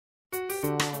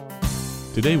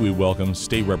Today we welcome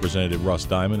State Representative Russ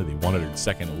Diamond of the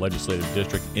 102nd Legislative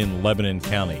District in Lebanon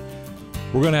County.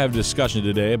 We're going to have a discussion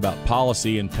today about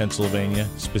policy in Pennsylvania,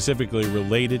 specifically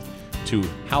related to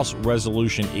House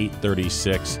Resolution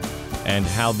 836 and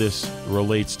how this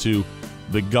relates to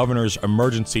the governor's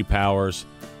emergency powers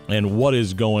and what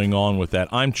is going on with that.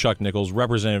 I'm Chuck Nichols.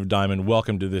 Representative Diamond,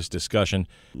 welcome to this discussion.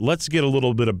 Let's get a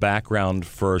little bit of background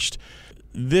first.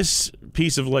 This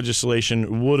piece of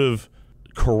legislation would have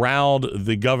corralled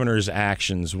the governor's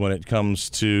actions when it comes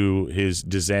to his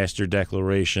disaster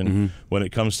declaration, when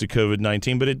it comes to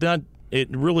COVID-19, but it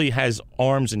really has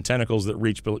arms and tentacles that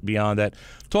reach beyond that.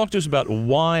 Talk to us about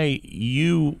why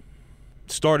you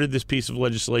started this piece of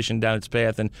legislation down its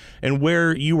path and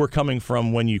where you were coming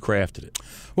from when you crafted it.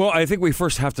 Well, I think we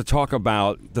first have to talk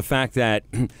about the fact that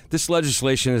this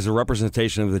legislation is a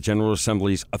representation of the General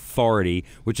Assembly's authority,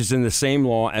 which is in the same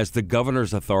law as the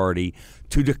governor's authority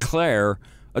to declare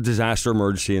a disaster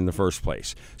emergency in the first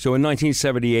place. So in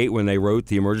 1978, when they wrote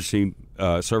the Emergency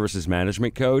Services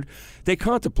Management Code, they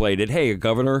contemplated, hey, a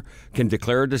governor can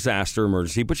declare a disaster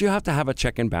emergency, but you have to have a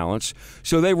check and balance.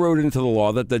 So they wrote into the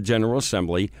law that the General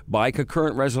Assembly, by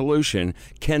concurrent resolution,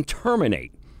 can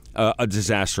terminate a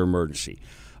disaster emergency.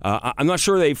 I'm not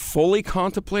sure they fully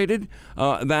contemplated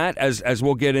that, as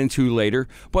we'll get into later,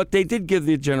 but they did give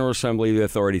the General Assembly the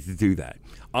authority to do that.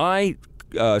 I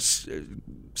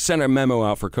sent a memo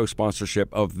out for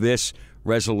co-sponsorship of this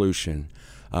resolution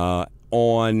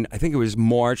on, I think it was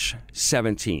March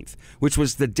 17th, which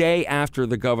was the day after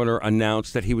the governor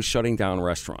announced that he was shutting down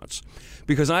restaurants.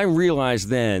 Because I realized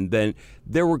then that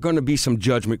there were going to be some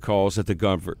judgment calls that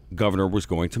the governor was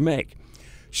going to make.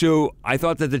 So I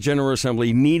thought that the General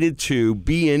Assembly needed to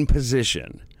be in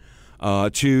position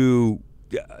to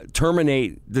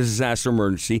terminate the disaster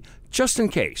emergency just in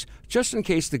case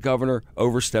the governor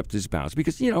overstepped his bounds.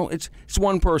 Because, it's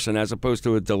one person as opposed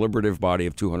to a deliberative body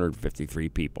of 253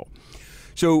 people.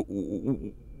 So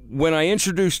when I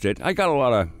introduced it, I got a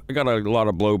lot of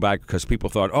blowback because people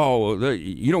thought, oh,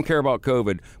 you don't care about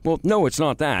COVID. Well, no, it's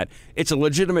not that. It's a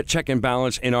legitimate check and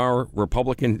balance in our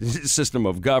Republican system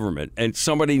of government, and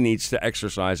somebody needs to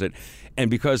exercise it. And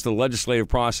because the legislative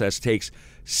process takes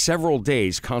several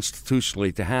days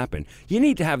constitutionally to happen, you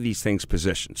need to have these things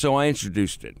positioned. So I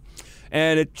introduced it.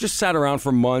 And it just sat around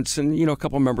for months, and, a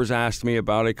couple members asked me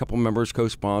about it. A couple members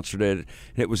co-sponsored it. And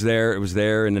it was there,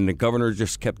 and then the governor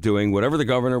just kept doing whatever the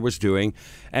governor was doing.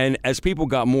 And as people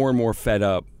got more and more fed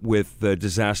up with the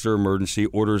disaster emergency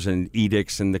orders and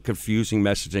edicts and the confusing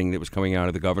messaging that was coming out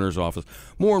of the governor's office,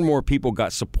 more and more people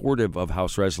got supportive of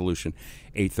House Resolution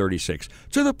 836,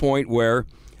 to the point where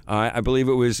I believe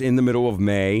it was in the middle of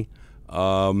May,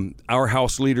 our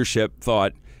House leadership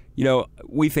thought,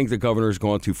 we think the governor's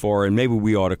gone too far, and maybe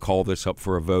we ought to call this up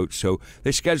for a vote. So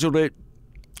they scheduled it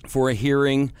for a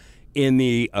hearing in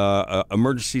the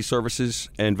Emergency Services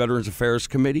and Veterans Affairs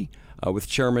Committee with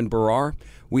Chairman Barrar.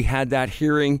 We had that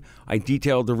hearing. I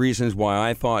detailed the reasons why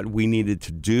I thought we needed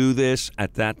to do this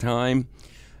at that time,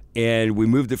 and we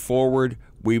moved it forward.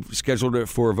 We scheduled it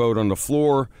for a vote on the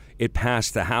floor. It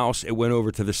passed the House. It went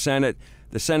over to the Senate.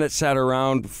 The Senate sat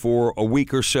around for a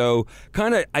week or so.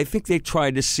 I think they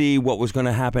tried to see what was going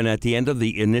to happen at the end of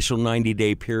the initial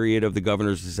 90-day period of the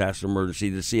governor's disaster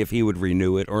emergency to see if he would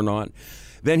renew it or not.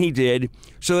 Then he did.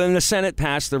 So then the Senate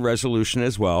passed the resolution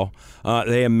as well.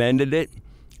 They amended it,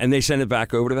 and they sent it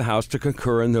back over to the House to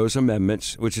concur in those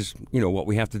amendments, which is, what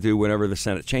we have to do whenever the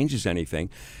Senate changes anything.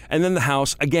 And then the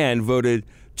House, again, voted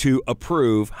to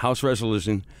approve House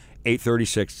Resolution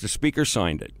 836. The Speaker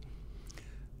signed it.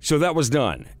 So that was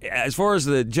done. As far as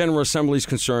the General Assembly is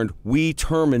concerned, we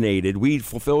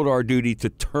fulfilled our duty to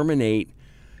terminate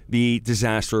the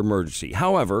disaster emergency.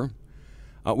 However,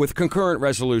 with concurrent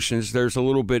resolutions, there's a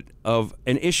little bit of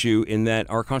an issue in that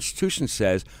our Constitution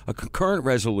says a concurrent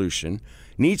resolution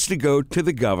needs to go to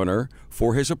the governor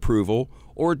for his approval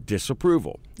or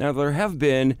disapproval. Now, there have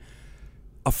been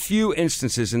a few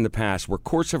instances in the past where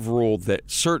courts have ruled that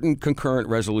certain concurrent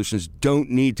resolutions don't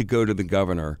need to go to the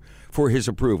governor for his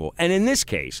approval. And in this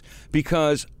case,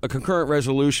 because a concurrent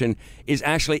resolution is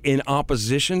actually in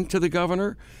opposition to the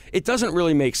governor, it doesn't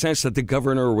really make sense that the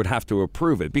governor would have to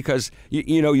approve it because,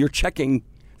 you're checking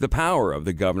the power of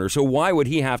the governor. So why would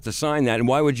he have to sign that? And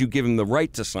why would you give him the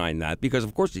right to sign that? Because,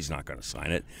 of course, he's not going to sign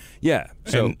it. Yeah.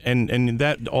 So And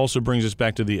that also brings us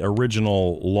back to the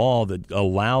original law that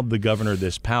allowed the governor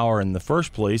this power in the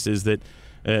first place, is that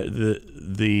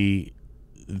the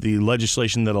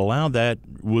legislation that allowed that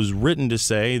was written to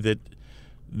say that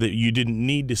that you didn't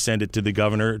need to send it to the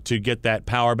governor to get that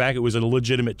power back. It was a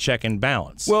legitimate check and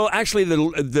balance. Well, actually,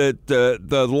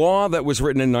 the law that was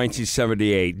written in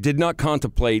 1978 did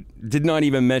not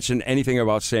even mention anything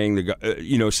about saying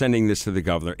sending this to the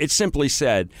governor. It simply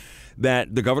said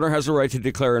that the governor has the right to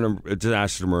declare a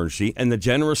disaster emergency, and the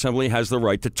General Assembly has the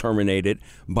right to terminate it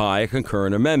by a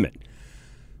concurrent amendment.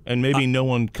 And maybe no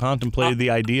one contemplated the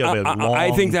idea of it.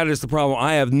 I think that is the problem.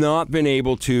 I have not been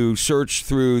able to search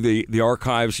through the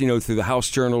archives, through the House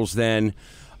journals then,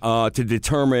 to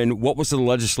determine what was the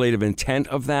legislative intent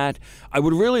of that. I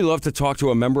would really love to talk to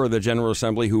a member of the General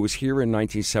Assembly who was here in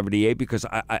 1978, because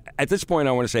at this point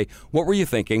I want to say, what were you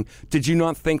thinking? Did you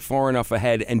not think far enough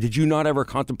ahead? And did you not ever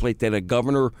contemplate that a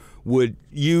governor would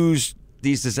use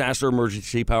these disaster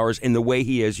emergency powers in the way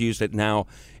he has used it now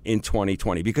in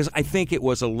 2020? Because I think it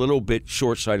was a little bit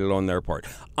short-sighted on their part.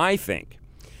 I think,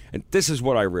 and this is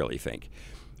what I really think,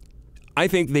 I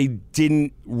think they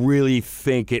didn't really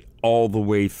think it all the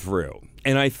way through.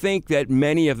 And I think that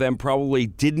many of them probably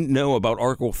didn't know about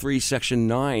Article 3, Section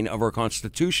 9 of our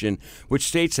Constitution, which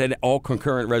states that all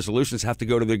concurrent resolutions have to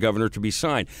go to the governor to be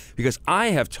signed. Because I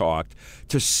have talked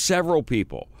to several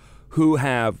people who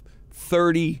have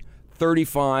 30,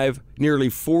 35, nearly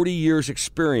 40 years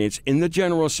experience in the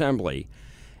General Assembly,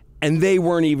 and they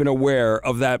weren't even aware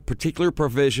of that particular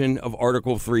provision of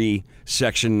Article 3,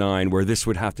 Section 9, where this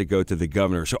would have to go to the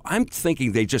governor. So I'm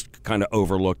thinking they just kind of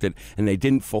overlooked it, and they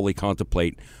didn't fully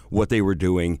contemplate what they were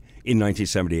doing in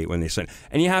 1978 when they signed.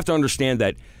 And you have to understand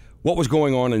that what was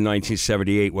going on in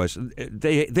 1978 was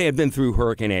they had been through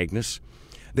Hurricane Agnes.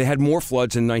 They had more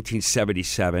floods in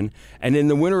 1977. And in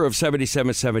the winter of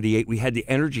 77, 78, we had the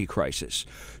energy crisis.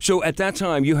 So at that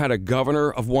time, you had a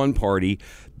governor of one party.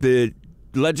 The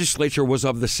legislature was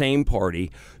of the same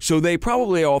party. So they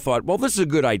probably all thought, well, this is a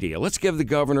good idea. Let's give the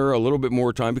governor a little bit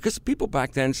more time, because people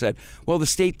back then said, well, the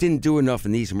state didn't do enough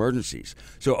in these emergencies.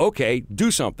 So, okay,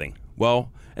 do something.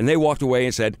 Well, and they walked away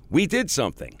and said, we did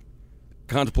something,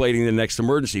 contemplating the next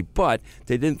emergency, but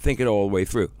they didn't think it all the way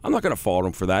through. I'm not going to fault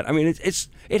them for that. I mean,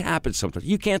 it happens sometimes.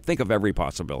 You can't think of every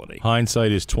possibility.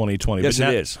 Hindsight is 20/20. Yes,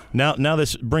 it is. Now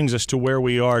this brings us to where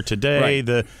we are today.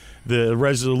 Right. The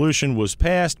resolution was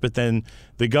passed, but then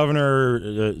the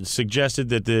governor suggested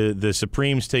that the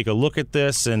Supremes take a look at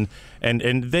this, and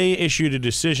they issued a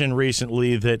decision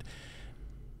recently that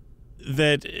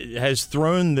has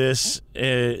thrown this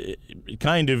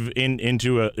kind of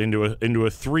into a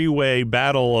three-way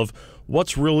battle of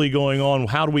what's really going on.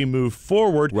 How do we move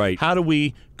forward? Right. How do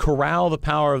we corral the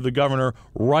power of the governor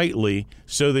rightly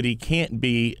so that he can't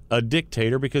be a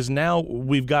dictator? Because now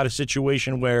we've got a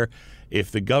situation where if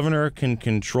the governor can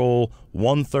control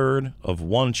 1/3 of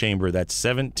one chamber, that's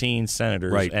 17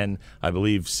 senators, right, and I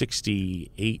believe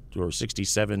 68 or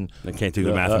 67. I can't do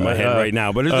the math in my head right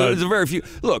now, but it's a very few.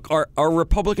 Look, our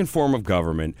Republican form of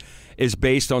government is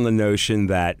based on the notion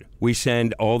that we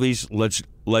send all these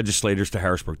legislators to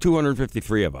Harrisburg,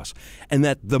 253 of us, and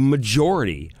that the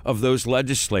majority of those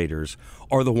legislators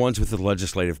are the ones with the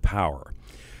legislative power.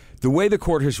 The way the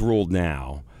court has ruled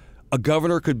now, a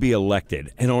governor could be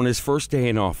elected, and on his first day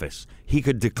in office, he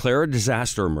could declare a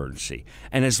disaster emergency.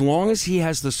 And as long as he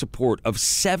has the support of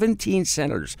 17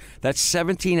 senators, that's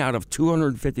 17 out of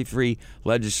 253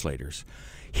 legislators,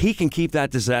 he can keep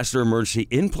that disaster emergency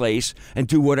in place and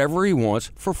do whatever he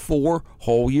wants for 4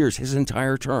 whole years, his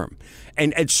entire term,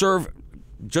 and serve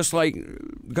just like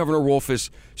Governor Wolf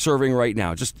is serving right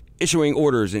now, just issuing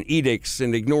orders and edicts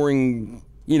and ignoring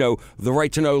the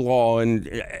right to know law and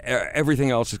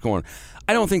everything else is going on.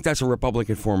 I don't think that's a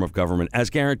Republican form of government as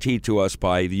guaranteed to us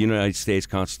by the United States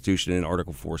Constitution in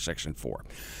Article 4, Section 4.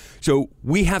 So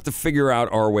we have to figure out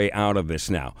our way out of this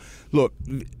now. Look,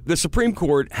 the Supreme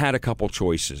Court had a couple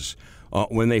choices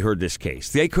when they heard this case.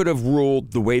 They could have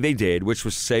ruled the way they did, which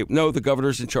was to say, no, the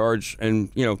governor's in charge and,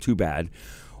 too bad.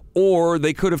 Or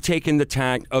they could have taken the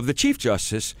tack of the Chief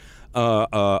Justice,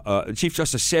 Chief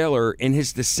Justice Saylor, in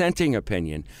his dissenting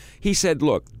opinion. He said,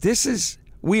 look,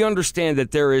 we understand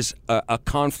that there is a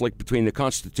conflict between the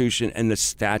Constitution and the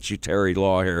statutory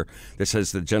law here that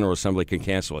says the General Assembly can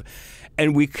cancel it.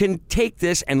 And we can take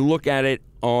this and look at it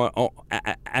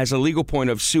as a legal point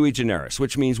of sui generis,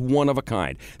 which means one of a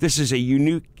kind. This is a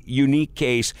unique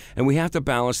case, and we have to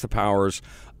balance the powers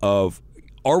of,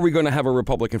 are we going to have a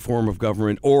Republican form of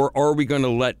government, or are we going to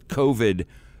let COVID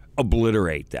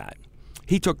obliterate that?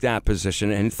 He took that position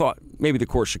and thought maybe the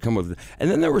court should come with it. And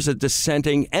then there was a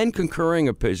dissenting and concurring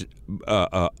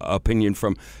opinion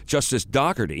from Justice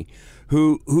Dougherty,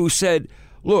 who said,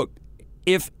 look,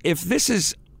 if this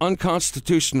is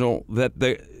unconstitutional, that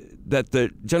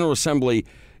the General Assembly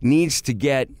needs to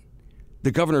get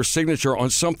the governor's signature on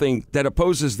something that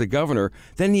opposes the governor,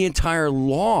 then the entire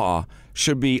law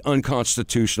should be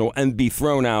unconstitutional and be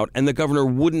thrown out, and the governor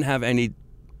wouldn't have any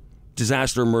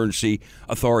disaster emergency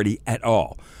authority at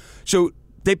all. So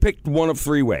they picked one of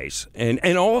three ways. And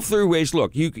all three ways,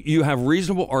 look, you have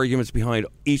reasonable arguments behind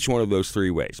each one of those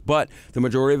three ways. But the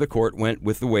majority of the court went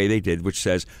with the way they did, which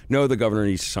says, no, the governor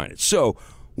needs to sign it. So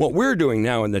what we're doing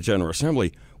now in the General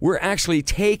Assembly, we're actually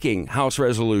taking House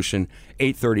Resolution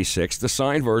 836, the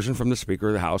signed version from the Speaker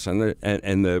of the House and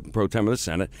the pro tem of the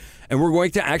Senate, and we're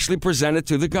going to actually present it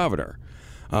to the governor.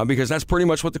 Because that's pretty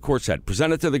much what the court said.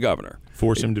 Present it to the governor.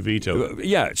 Force him to veto it.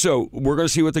 Yeah, so we're going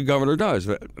to see what the governor does.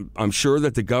 I'm sure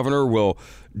that the governor will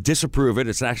disapprove it.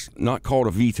 It's actually not called a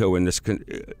veto in this.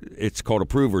 It's called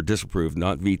approve or disapprove,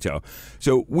 not veto.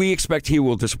 So we expect he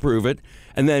will disapprove it,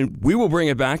 and then we will bring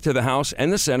it back to the House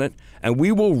and the Senate, and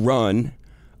we will run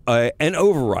an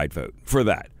override vote for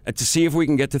that to see if we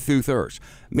can get to two-thirds.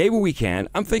 Maybe we can.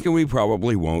 I'm thinking we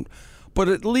probably won't. But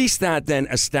at least that then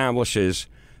establishes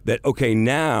that, okay,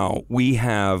 now we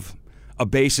have a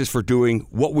basis for doing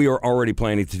what we are already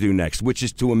planning to do next, which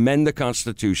is to amend the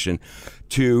Constitution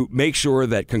to make sure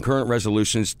that concurrent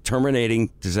resolutions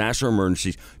terminating disaster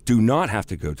emergencies do not have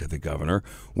to go to the governor.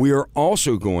 We are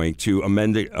also going to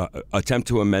attempt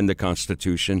to amend the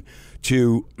Constitution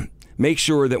to make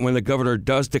sure that when the governor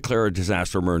does declare a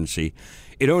disaster emergency,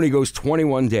 it only goes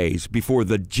 21 days before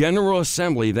the General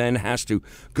Assembly then has to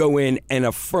go in and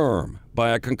affirm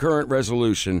by a concurrent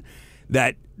resolution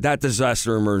that that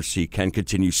disaster emergency can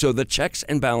continue. So the checks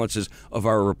and balances of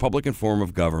our Republican form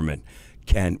of government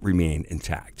can remain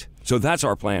intact. So that's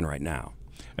our plan right now.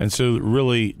 And so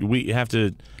really we have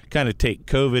to kind of take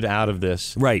COVID out of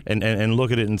this, right, and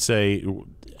look at it and say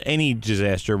any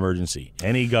disaster emergency,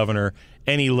 any governor,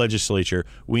 any legislature,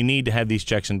 we need to have these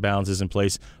checks and balances in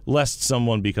place lest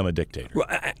someone become a dictator. Well,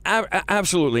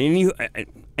 absolutely.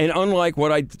 And unlike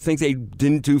what I think they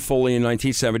didn't do fully in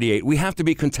 1978, we have to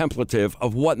be contemplative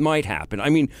of what might happen. I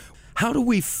mean, how do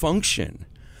we function?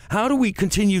 How do we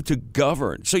continue to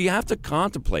govern? So you have to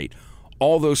contemplate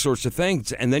all those sorts of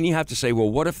things. And then you have to say,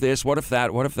 well, what if this? What if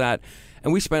that? What if that?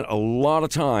 And we spent a lot of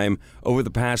time over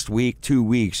the past week, 2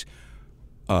 weeks,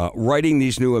 writing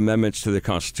these new amendments to the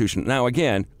Constitution. Now,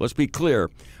 again, let's be clear.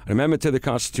 An amendment to the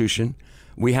Constitution,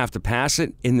 we have to pass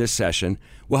it in this session.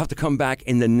 We'll have to come back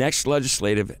in the next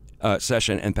legislative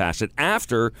session and pass it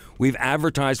after we've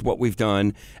advertised what we've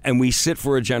done and we sit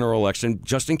for a general election,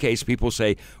 just in case people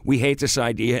say, we hate this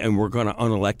idea and we're going to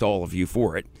unelect all of you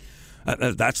for it.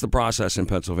 That's the process in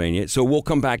Pennsylvania. So we'll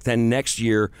come back then next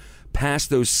year, pass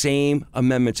those same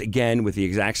amendments again with the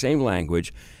exact same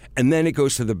language, and then it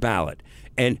goes to the ballot.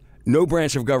 And no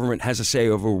branch of government has a say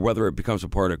over whether it becomes a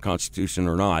part of the Constitution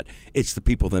or not. It's the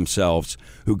people themselves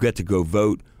who get to go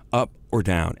vote up or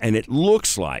down. And it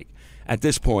looks like, at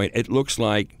this point,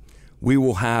 we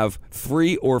will have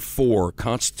 3 or 4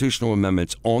 constitutional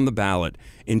amendments on the ballot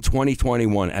in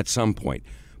 2021 at some point,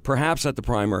 perhaps at the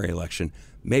primary election,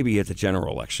 maybe at the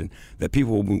general election, that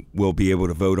people will be able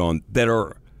to vote on that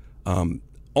are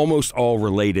almost all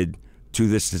related to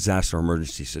this disaster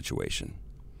emergency situation.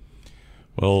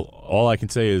 Well, all I can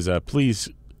say is please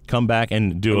come back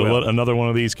and do another one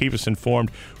of these. Keep us informed.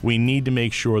 We need to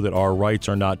make sure that our rights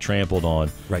are not trampled on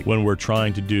when we're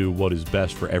trying to do what is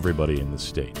best for everybody in the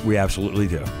state. We absolutely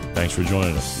do. Thanks for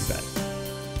joining us. You bet.